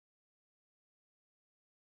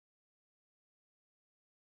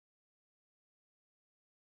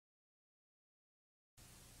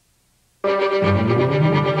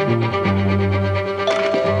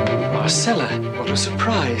Marcella, what a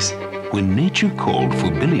surprise. When nature called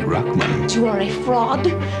for Billy Ruckman, You are a fraud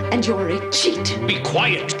and you're a cheat. Be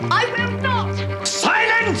quiet. I will not.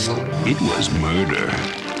 Silence! it was murder.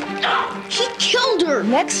 He killed her.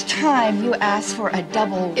 Next time you ask for a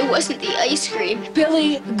double. It wasn't the ice cream.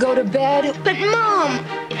 Billy, go to bed. But Mom,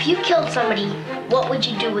 If you killed somebody, what would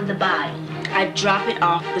you do with the body? I'd drop it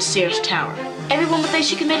off the Sears Tower. Everyone would think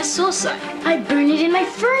she committed suicide. I'd burn it in my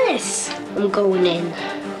furnace. I'm going in.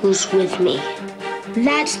 Who's with me?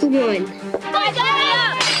 That's the one.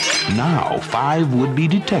 Now 5 would-be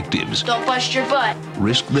detectives Don't bust your butt.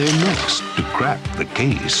 risk their necks to crack the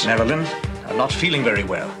case. Marilyn, I'm not feeling very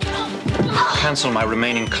well. Cancel my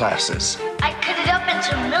remaining classes. I cut it up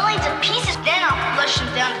into millions of pieces, then I'll flush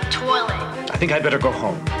them down the toilet. I think I'd better go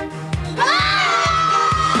home.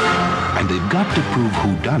 And they've got to prove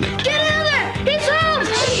whodunit Get out of there! He's home!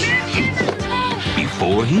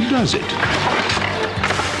 before he does it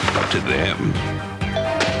to them.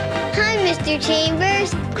 Hi, Mr.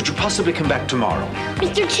 Chambers. Could you possibly come back tomorrow?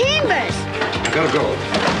 Mr. Chambers! I gotta go.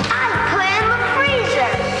 I put in the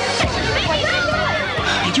freezer!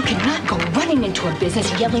 you cannot go running into a business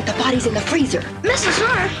yelling the body's in the freezer. Mrs.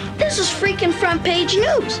 Hart, this is freaking front page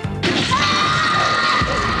news.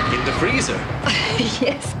 In the freezer.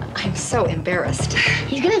 Yes, I'm so embarrassed.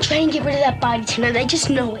 He's gonna try and get rid of that body tonight. I just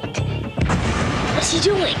know it. What's he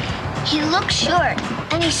doing? He looks short,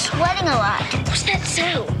 and he's sweating a lot. What's that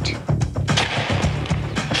sound?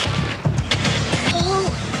 Oh,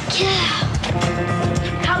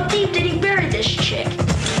 yeah. How deep did he bury this chick?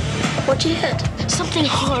 What'd you hit? Something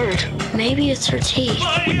hard. Maybe it's her teeth.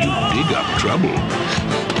 When you dig up trouble,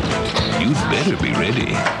 you'd better be ready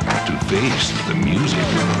to face the music.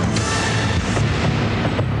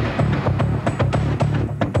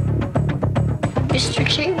 Mr.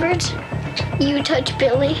 Chambers, you touch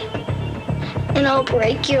Billy, and I'll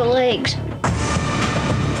break your legs.